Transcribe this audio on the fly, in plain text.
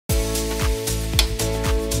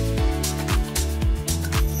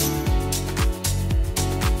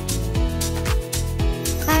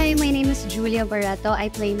Julia Barretto. I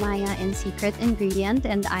play Maya in Secret Ingredient,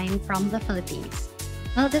 and I'm from the Philippines.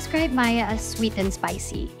 I'll describe Maya as sweet and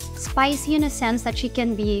spicy. Spicy in a sense that she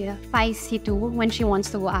can be feisty too when she wants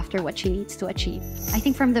to go after what she needs to achieve. I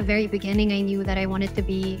think from the very beginning, I knew that I wanted to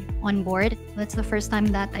be on board. That's the first time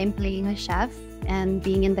that I'm playing a chef and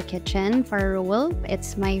being in the kitchen for a role.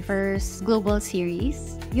 It's my first global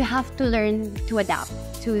series. You have to learn to adapt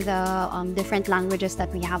to the different languages that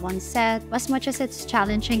we have on set. As much as it's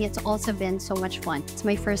challenging, it's also been so much fun. It's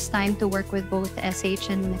my first time to work with both SH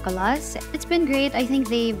and Nicholas. It's been great. I think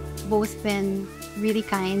they've both been really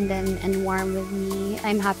kind and warm with me.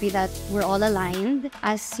 I'm happy that we're all aligned.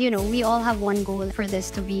 As you know, we all have one goal for this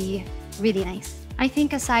to be really nice. I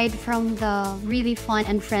think aside from the really fun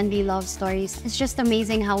and friendly love stories, it's just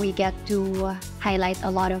amazing how we get to highlight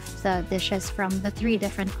a lot of the dishes from the 3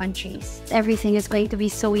 different countries. Everything is going to be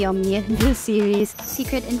so yummy in this series.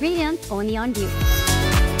 Secret Ingredient, only on View.